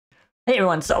Hey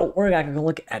everyone, so we're going to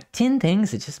look at 10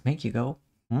 things that just make you go,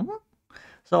 hmm?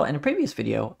 So in a previous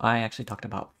video, I actually talked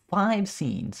about 5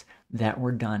 scenes that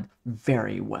were done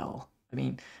very well. I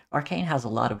mean, Arcane has a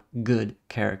lot of good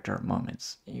character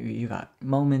moments. You got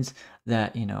moments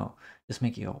that, just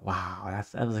make you go, wow,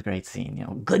 that was a great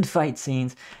scene. Good fight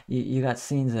scenes. You got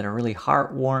scenes that are really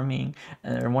heartwarming,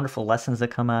 and there are wonderful lessons that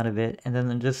come out of it. And then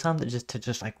there's just some that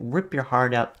just like rip your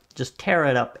heart out, just tear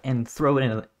it up and throw it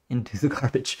into the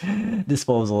garbage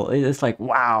disposal. It's like,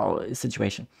 wow,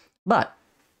 situation. But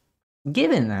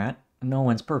given that no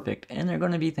one's perfect, and there are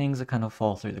going to be things that kind of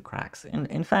fall through the cracks. And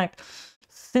in fact,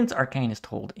 since Arcane is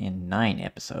told in 9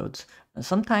 episodes,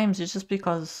 sometimes it's just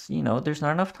because, there's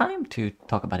not enough time to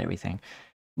talk about everything.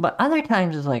 But other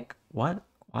times it's like, what?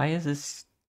 Why is this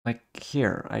like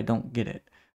here? I don't get it.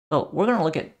 So we're going to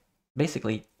look at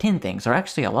basically 10 things, or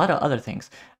actually a lot of other things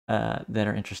that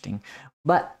are interesting.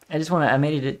 But I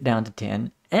made it down to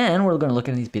 10, and we're going to look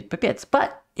at these bit by bits.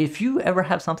 But if you ever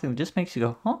have something that just makes you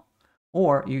go, huh?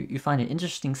 Or you find an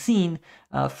interesting scene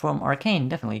from Arcane,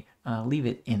 definitely leave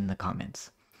it in the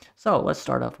comments. So let's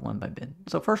start off one by bit.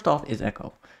 So first off is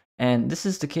Echo. And this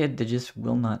is the kid that just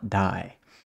will not die.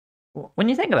 When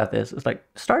you think about this, it's like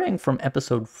starting from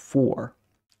episode 4.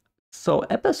 So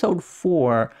episode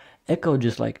 4, Echo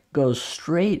just like goes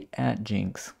straight at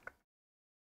Jinx,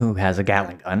 who has a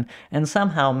Gatling gun, and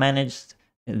somehow managed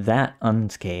that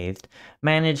unscathed.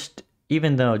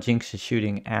 Even though Jinx is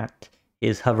shooting at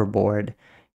his hoverboard,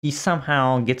 he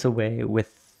somehow gets away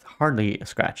with hardly a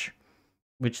scratch,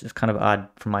 which is kind of odd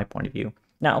from my point of view.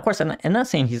 Now, of course, I'm not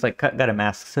saying he's like got a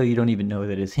mask so you don't even know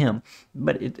that it's him,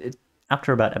 but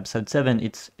after about episode 7,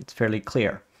 it's fairly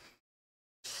clear.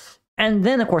 And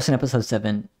then, of course, in episode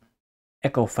 7,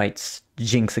 Echo fights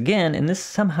Jinx again, and this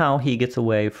somehow he gets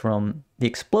away from the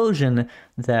explosion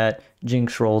that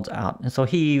Jinx rolls out. And so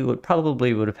he would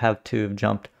have to have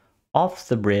jumped off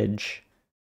the bridge,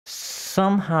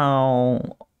 somehow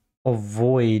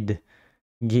avoid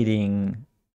getting,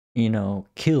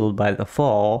 killed by the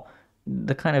fall.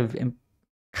 The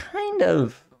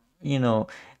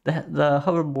the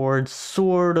hoverboard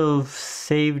sort of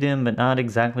saved him, but not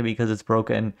exactly because it's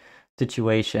broken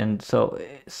situation. So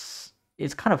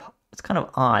it's kind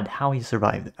of odd how he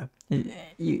survived that.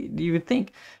 You would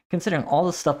think, considering all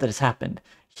the stuff that has happened,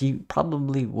 he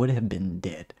probably would have been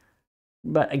dead.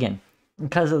 But again,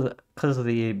 because of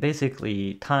the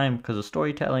basically time, because of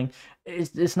storytelling,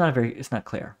 it's not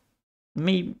clear.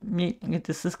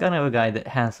 This is kind of a guy that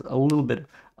has a little bit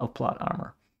of plot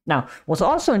armor. Now, what's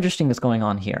also interesting is going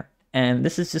on here, and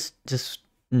this is just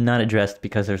not addressed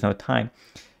because there's no time.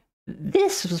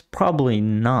 This was probably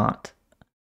not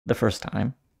the first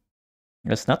time.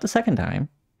 It's not the second time.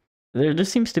 There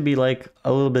just seems to be like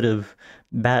a little bit of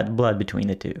bad blood between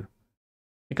the two.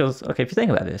 Because, okay, if you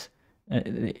think about this,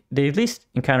 they at least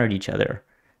encountered each other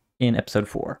in episode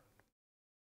 4.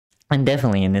 And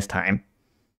definitely in this time.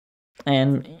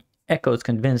 And Echo is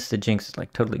convinced that Jinx is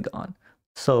like totally gone.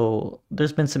 So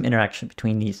there's been some interaction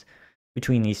between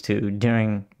these two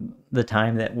during the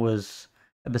time that was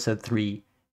episode 3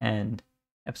 and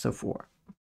episode 4.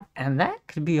 And that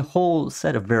could be a whole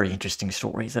set of very interesting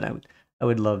stories that I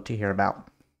would love to hear about.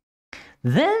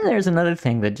 Then there's another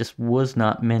thing that just was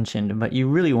not mentioned, but you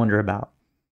really wonder about.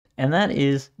 And that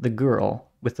is the girl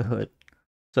with the hood.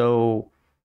 So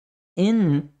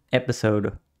in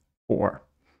episode 4,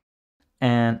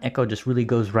 and Echo just really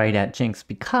goes right at Jinx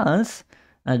because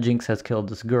Jinx has killed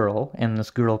this girl, and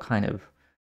this girl kind of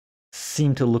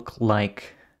seemed to look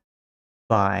like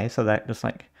Vi, so that just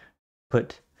like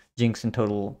put Jinx in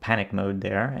total panic mode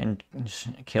there and just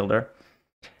killed her.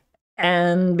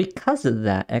 And because of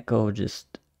that, Echo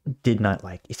just did not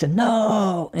like. He said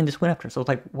no, and just went after her. So it's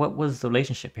like, what was the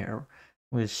relationship here?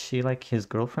 Was she like his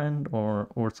girlfriend or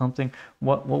something?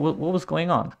 What was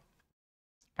going on?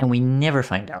 And we never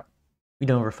find out. We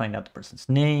don't ever find out the person's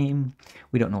name.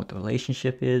 We don't know what the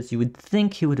relationship is. You would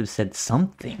think he would have said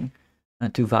something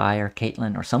to Vi or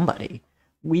Caitlyn or somebody.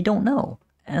 We don't know.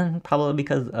 And probably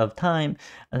because of time,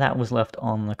 that was left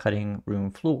on the cutting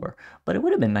room floor. But it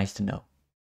would have been nice to know.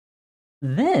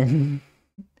 Then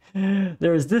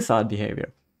there is this odd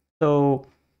behavior. So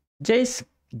Jace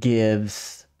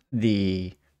gives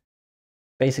the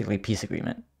basically peace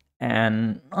agreement.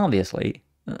 And obviously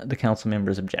the council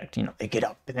members object. They get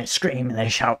up and they scream and they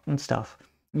shout and stuff.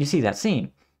 You see that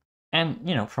scene. And,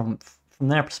 from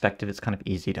their perspective, it's kind of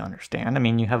easy to understand. I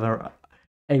mean, you have a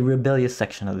rebellious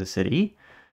section of the city.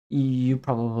 You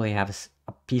probably have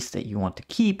a peace that you want to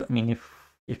keep. I mean,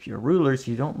 if you're rulers,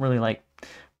 you don't really like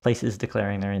places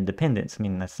declaring their independence. I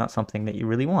mean, that's not something that you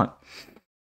really want.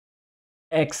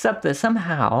 Except that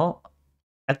somehow,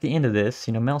 at the end of this,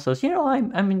 Mel says,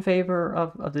 I'm in favor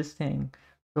of this thing,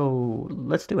 so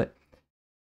let's do it.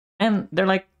 And they're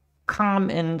like calm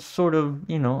and sort of,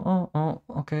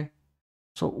 okay.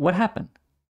 So what happened?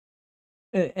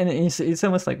 And it's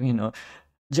almost like,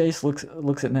 Jace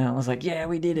looks at Mel and is like, yeah,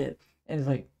 we did it. And he's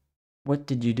like, what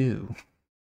did you do?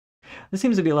 There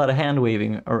seems to be a lot of hand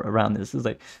waving around this. It's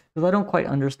like, because I don't quite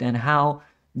understand how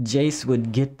Jace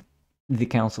would get the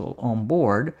council on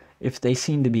board if they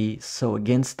seem to be so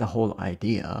against the whole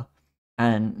idea.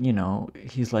 And,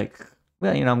 he's like,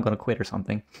 well, I'm going to quit or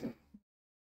something. And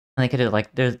they could have, like,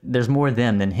 there's more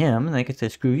them than him, and they could say,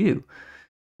 screw you.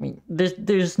 I mean,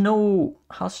 there's no,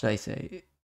 how should I say,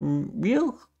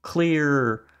 real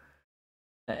clear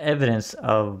evidence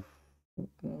of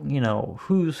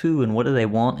who's who and what do they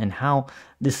want and how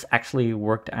this actually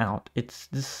worked out. It's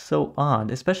just so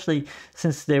odd, especially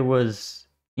since there was,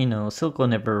 Silco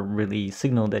never really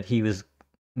signaled that he was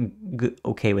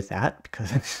okay with that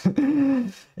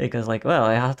because like, well,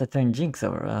 I have to turn Jinx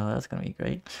over. That's gonna be a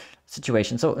great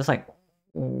situation. So it's like,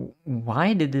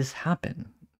 why did this happen?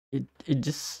 It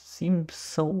just seems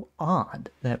so odd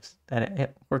that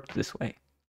it worked this way.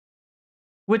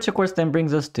 Which, of course, then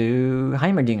brings us to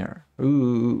Heimerdinger,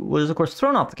 who was, of course,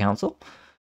 thrown off the council.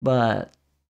 But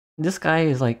this guy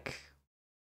is, like,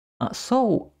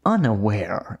 so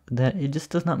unaware that it just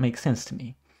does not make sense to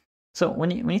me. So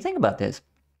when you think about this,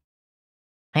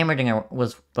 Heimerdinger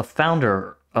was the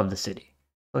founder of the city.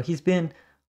 So he's been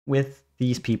with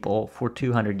these people for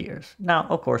 200 years. Now,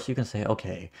 of course, you can say,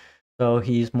 okay, so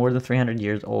he's more than 300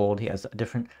 years old. He has a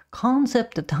different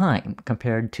concept of time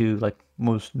compared to like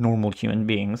most normal human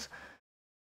beings.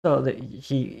 So that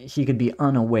he could be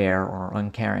unaware or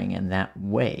uncaring in that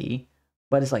way.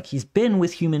 But it's like he's been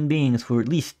with human beings for at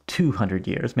least 200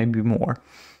 years, maybe more.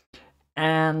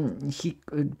 And he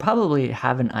could probably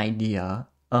have an idea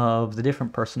of the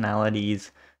different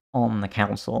personalities on the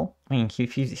council. I mean,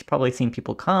 he's probably seen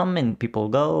people come and people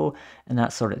go and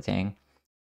that sort of thing.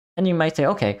 And you might say,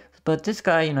 okay, but this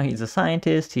guy, he's a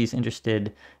scientist. He's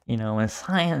interested, in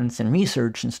science and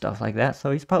research and stuff like that.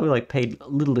 So he's probably like paid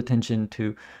little attention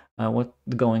to what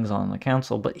the goings on in the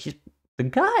council. But he's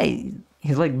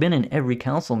like been in every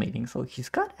council meeting, so he's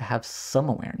got to have some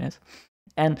awareness.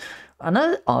 And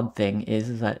another odd thing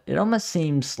is that it almost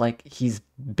seems like he's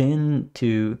been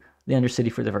to the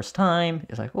Undercity for the first time.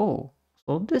 It's like, oh,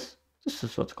 so this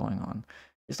is what's going on.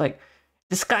 It's like,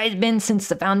 this guy's been since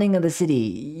the founding of the city.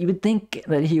 You would think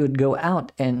that he would go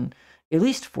out and, at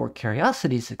least for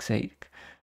curiosity's sake,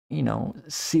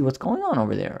 see what's going on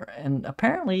over there. And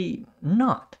apparently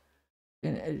not.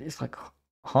 And it's like,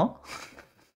 huh?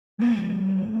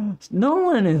 No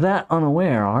one is that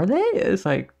unaware, are they? It's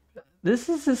like, this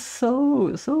is just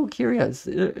so curious.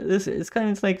 It's kind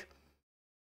of like,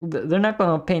 they're not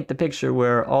going to paint the picture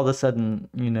where all of a sudden,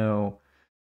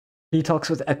 he talks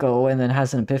with Echo and then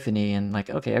has an epiphany and like,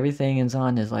 okay, everything in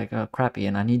Zon is like crappy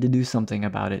and I need to do something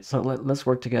about it. So let's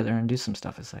work together and do some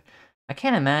stuff. It's like, I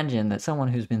can't imagine that someone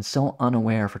who's been so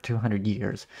unaware for 200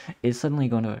 years is suddenly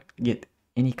going to get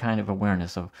any kind of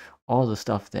awareness of all the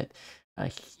stuff that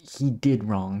he did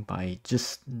wrong by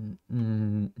just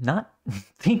not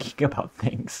thinking about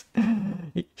things.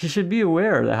 He should be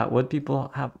aware that what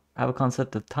people have a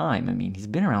concept of time. I mean, he's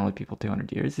been around with people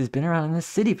 200 years. He's been around in this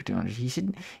city for 200.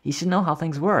 He should know how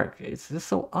things work. It's just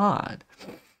so odd.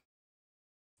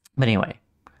 But anyway,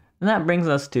 and that brings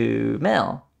us to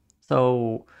Mel.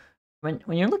 So when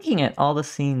you're looking at all the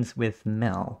scenes with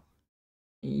Mel,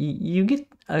 you get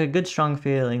a good strong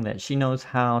feeling that she knows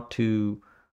how to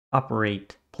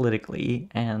operate politically,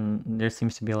 and there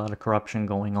seems to be a lot of corruption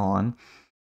going on.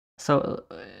 So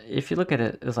if you look at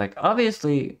it, it's like,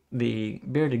 obviously the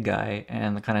bearded guy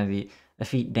and the kind of the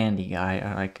effete dandy guy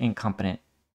are like incompetent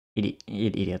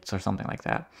idiots or something like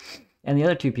that. And the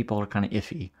other two people are kind of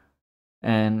iffy.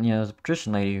 And, there's a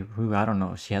patrician lady who, I don't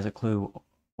know, she has a clue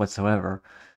whatsoever.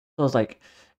 So it's like,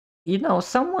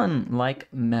 someone like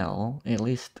Mel, at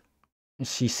least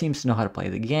she seems to know how to play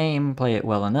the game, play it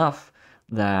well enough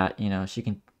that, she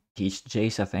can teach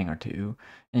Jace a thing or two,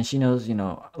 and she knows,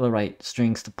 the right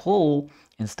strings to pull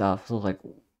and stuff. So like,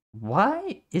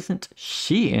 why isn't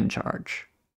she in charge?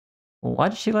 Why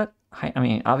did she let? I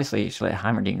mean, obviously she let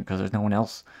Heimerdinger because there's no one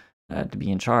else to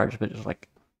be in charge. But it's like,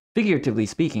 figuratively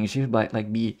speaking, she would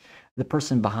like be the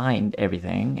person behind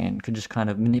everything and could just kind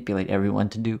of manipulate everyone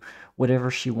to do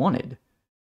whatever she wanted.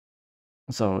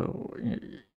 So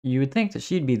you would think that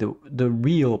she'd be the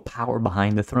real power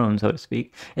behind the throne, so to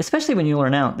speak. Especially when you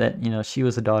learn out that she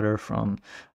was a daughter from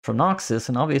Noxus,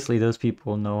 and obviously those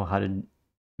people know how to.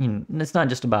 It's not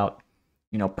just about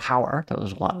power.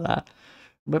 There's a lot of that,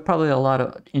 but probably a lot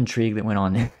of intrigue that went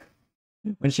on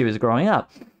when she was growing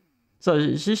up.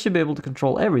 So she should be able to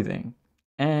control everything.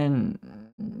 And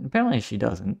apparently she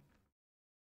doesn't.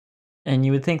 And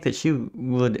you would think that she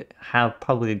would have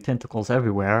probably tentacles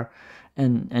everywhere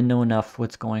and know enough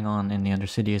what's going on in the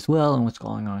Undercity as well and what's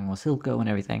going on with Silco and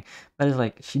everything. But it's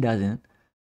like she doesn't.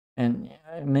 And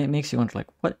it makes you wonder, like,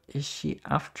 what is she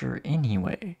after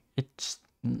anyway? It's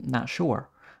not sure.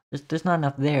 There's not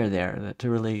enough there to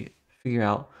really figure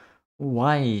out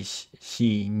why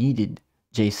she needed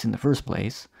Jace in the first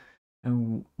place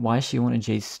and why she wanted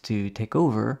Jace to take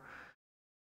over.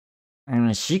 I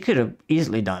mean, she could have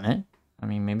easily done it. I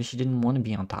mean, maybe she didn't want to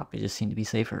be on top. It just seemed to be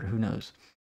safer. Who knows?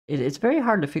 It's very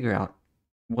hard to figure out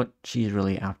what she's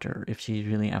really after, if she's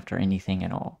really after anything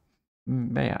at all.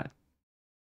 Very odd.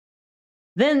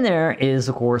 Then there is,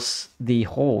 of course, the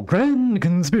whole grand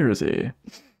conspiracy.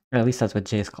 Or at least that's what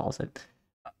Jace calls it.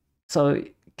 So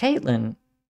Caitlyn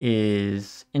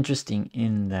is interesting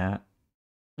in that,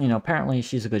 you know, apparently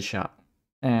she's a good shot.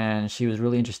 And she was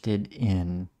really interested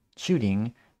in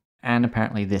shooting and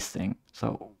apparently this thing.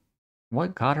 So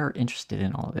what got her interested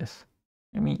in all of this?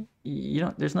 I mean, you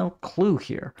know, there's no clue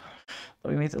here. I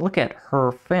mean, look at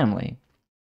her family.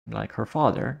 Like, her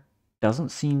father doesn't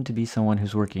seem to be someone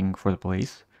who's working for the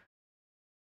police.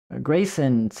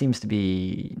 Grayson seems to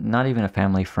be not even a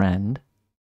family friend.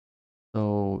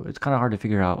 So it's kind of hard to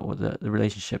figure out what the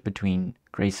relationship between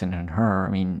Grayson and her. I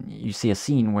mean, you see a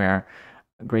scene where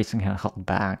Grayson kind of held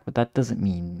back, but that doesn't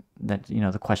mean that, you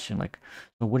know, the question, like,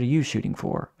 so what are you shooting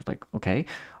for? It's like, okay,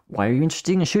 why are you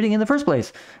interested in shooting in the first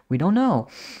place? We don't know.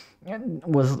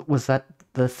 Was that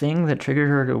the thing that triggered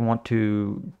her to want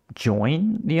to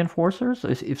join the Enforcers?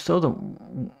 If so,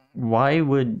 why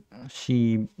would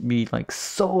she be like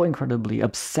so incredibly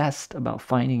obsessed about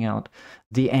finding out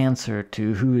the answer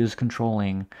to who is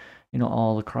controlling, you know,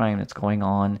 all the crime that's going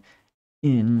on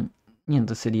in, you know,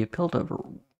 the city of Piltover?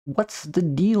 What's the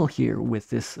deal here with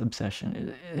this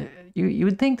obsession? You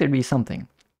would think there'd be something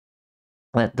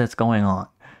that's going on.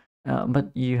 But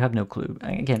you have no clue.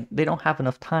 Again, they don't have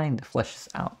enough time to flesh this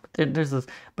out. There's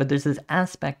this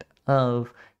aspect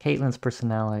of Caitlyn's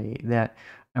personality that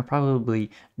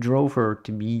probably drove her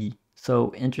to be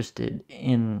so interested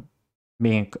in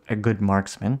being a good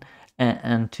marksman,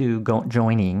 and two,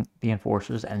 joining the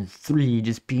Enforcers, and three,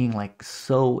 just being like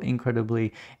so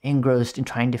incredibly engrossed in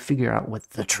trying to figure out what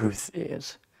the truth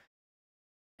is.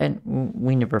 And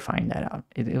we never find that out.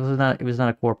 It was not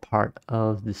a core part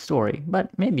of the story,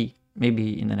 but maybe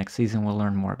in the next season we'll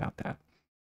learn more about that.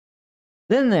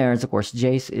 Then there's, of course,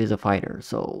 Jace is a fighter.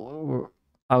 So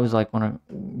I was like,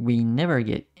 we never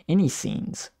get any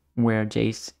scenes where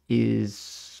Jace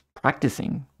is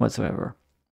practicing whatsoever.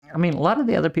 I mean, a lot of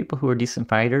the other people who are decent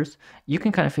fighters, you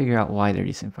can kind of figure out why they're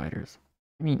decent fighters.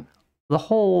 I mean, the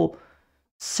whole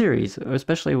series,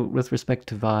 especially with respect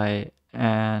to Vi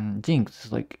and Jinx,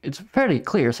 like, it's fairly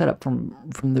clear setup from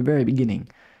the very beginning,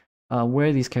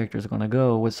 where these characters are going to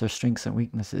go, what's their strengths and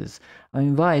weaknesses. I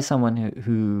mean, Vi is someone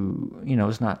who you know,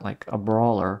 is not like a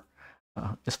brawler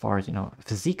as far as, you know,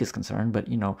 physique is concerned, but,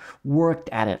 you know, worked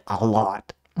at it a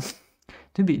lot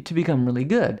to become really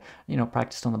good. You know,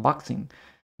 practiced on the boxing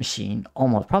machine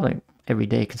almost probably every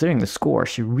day. Considering the score,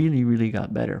 she really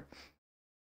got better.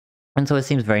 And so it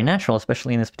seems very natural,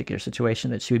 especially in this particular situation,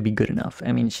 that she would be good enough.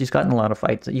 I mean, she's gotten a lot of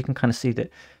fights that you can kind of see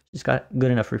that she's got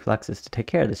good enough reflexes to take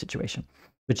care of the situation.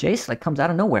 But Jace, like, comes out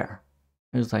of nowhere.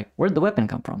 It was like, where'd the weapon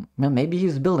come from? Well, maybe he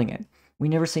was building it. We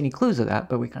never see any clues of that,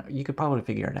 but you could probably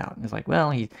figure it out. And it's like,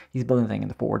 well, he's building a thing in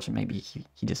the forge, and maybe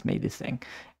he just made this thing.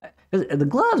 The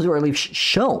gloves were at least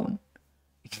shown.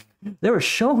 They were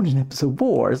shown in episode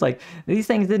 4. It's like, these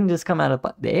things didn't just come out of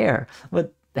the air,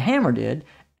 but the hammer did.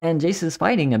 And Jace's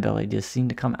fighting ability just seemed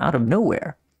to come out of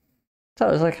nowhere. So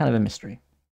it was like kind of a mystery.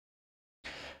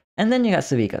 And then you got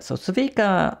Savika. So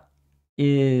Savika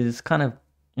is kind of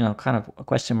a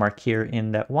question mark here,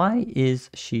 in that why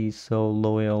is she so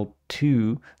loyal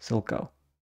to Silco?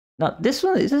 Now, this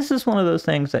is one of those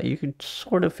things that you could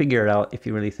sort of figure it out if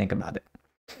you really think about it.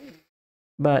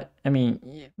 But, I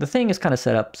mean, the thing is kind of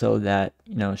set up so that,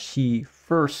 you know, she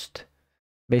first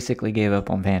basically gave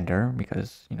up on Vander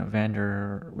because, you know,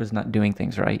 Vander was not doing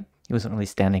things right. He wasn't really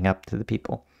standing up to the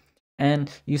people.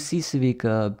 And you see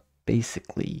Savika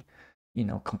basically, you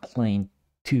know, complain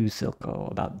to Silco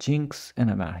about Jinx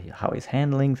and about how he's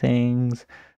handling things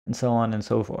and so on and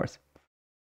so forth.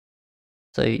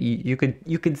 So you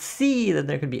could see that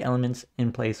there could be elements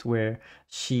in place where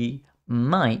she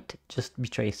might just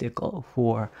betray Silco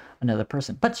for another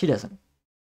person, but she doesn't.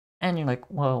 And you're like,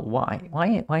 well, why?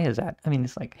 Why is that? I mean,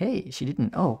 it's like, hey, she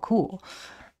didn't. Oh, cool.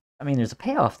 I mean, there's a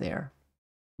payoff there.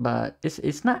 but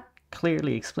it's not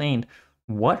clearly explained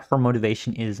what her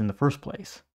motivation is in the first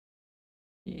place.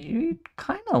 You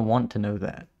kind of want to know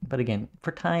that, but again,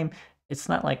 for time, it's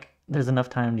not like there's enough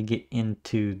time to get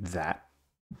into that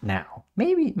now.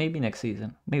 Maybe next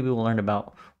season. Maybe we'll learn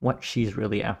about what she's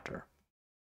really after.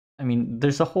 I mean,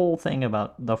 there's a whole thing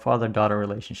about the father-daughter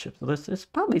relationship. So there's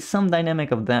probably some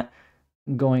dynamic of that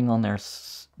going on there,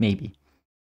 maybe.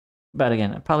 But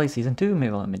again, probably season 2,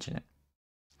 maybe I'll mention it.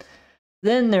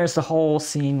 Then there's the whole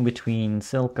scene between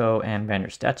Silco and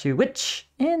Vander's statue, which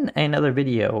in another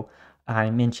video I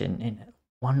mentioned in a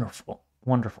wonderful,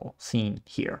 wonderful scene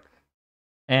here.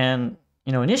 And,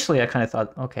 you know, initially I kind of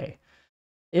thought, okay,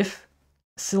 if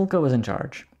Silco was in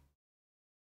charge,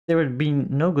 there would be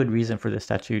no good reason for this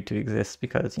statue to exist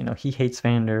because, you know, he hates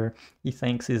Vander, he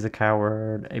thinks he's a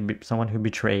coward, someone who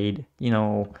betrayed, you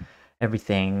know,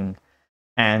 everything.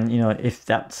 And, you know, if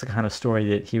that's the kind of story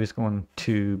that he was going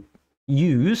to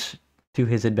use to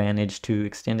his advantage to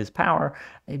extend his power,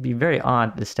 it'd be very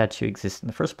odd the statue exists in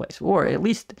the first place. Or at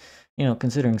least, you know,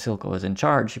 considering Silco was in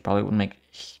charge, he probably wouldn't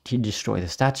he'd destroy the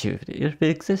statue if it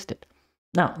existed.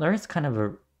 Now, there is kind of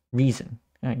a reason.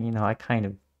 You know, I kind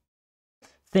of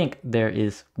think there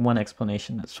is one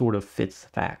explanation that sort of fits the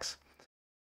facts,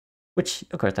 which,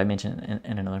 of course, I mentioned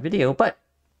in another video, but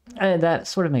that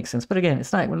sort of makes sense. But again,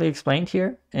 it's not really explained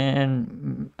here,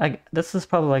 and this is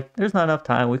probably like, there's not enough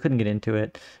time, we couldn't get into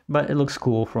it, but it looks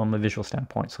cool from a visual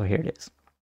standpoint, so here it is.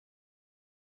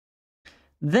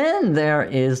 Then there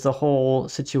is the whole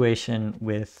situation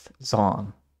with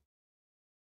Zaun.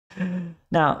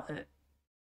 Now,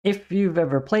 if you've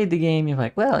ever played the game, you're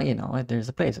like, well, you know, there's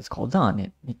a place, it's called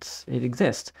Zaun, it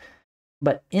exists.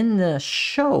 But in the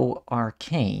show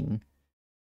Arcane,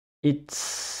 it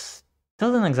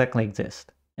doesn't exactly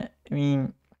exist. I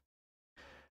mean,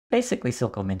 basically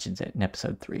Silco mentions it in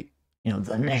episode 3, you know,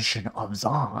 the nation of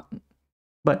Zaun.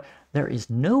 But there is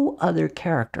no other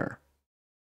character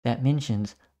that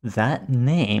mentions that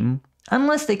name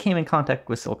unless they came in contact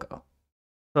with Silco.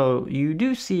 So you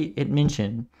do see it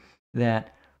mentioned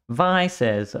that Vi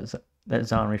says that that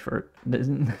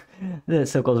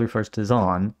Silco refers to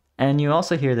Zaun, and you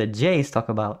also hear that Jace talk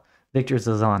about Victor's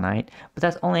a Zaunite, but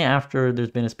that's only after there's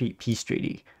been a peace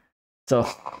treaty. So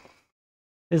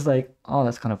it's like, oh,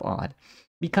 that's kind of odd.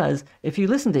 Because if you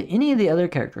listen to any of the other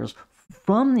characters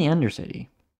from the Undercity,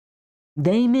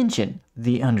 they mention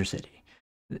the Undercity.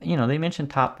 You know, they mention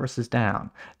top versus down.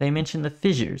 They mention the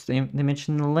fissures. They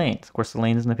mention the lanes. Of course, the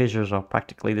lanes and the fissures are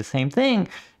practically the same thing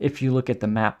if you look at the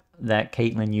map that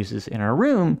Caitlin uses in her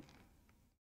room.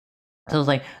 So it's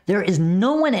like, there is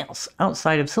no one else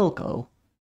outside of Silco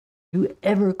who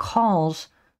ever calls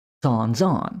Zaun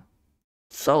Zaun.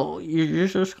 So you're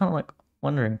just kind of like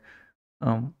wondering,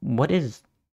 what is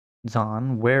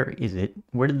Zaun? Where is it?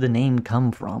 Where did the name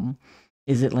come from?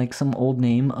 Is it like some old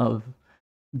name of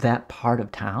that part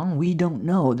of town? We don't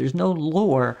know. There's no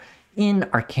lore in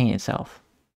Arcane itself.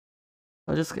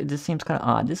 So it just seems kind of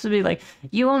odd. This would be like,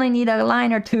 you only need a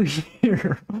line or two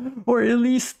here. Or at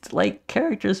least like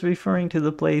characters referring to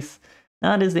the place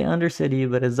not as the Undercity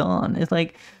but as Zaun. It's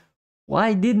like,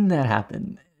 why didn't that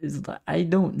happen? I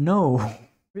don't know.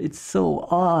 It's so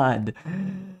odd.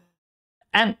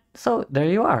 And so there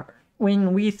you are.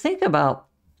 When we think about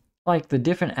like the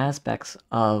different aspects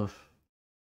of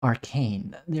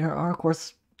Arcane, there are of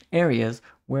course areas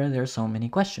where there's so many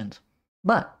questions.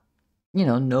 But, you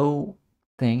know, no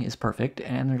thing is perfect,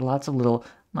 and there's lots of little,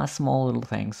 not small little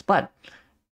things. But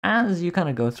as you kind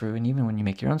of go through, and even when you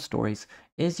make your own stories,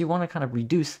 is you want to kind of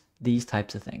reduce these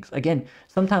types of things. Again,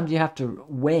 sometimes you have to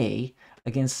weigh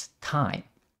against time.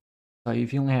 So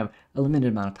if you only have a limited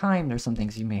amount of time, there's some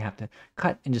things you may have to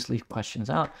cut and just leave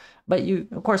questions out. But you,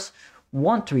 of course,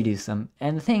 want to reduce them.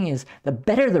 And the thing is, the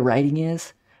better the writing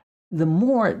is, the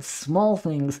more small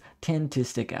things tend to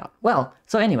stick out. Well,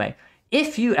 so anyway,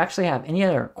 if you actually have any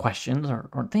other questions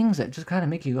or things that just kind of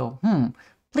make you go,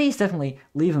 please definitely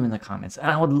leave them in the comments.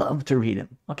 And I would love to read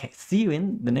them. Okay, see you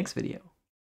in the next video.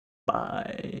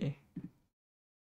 Bye.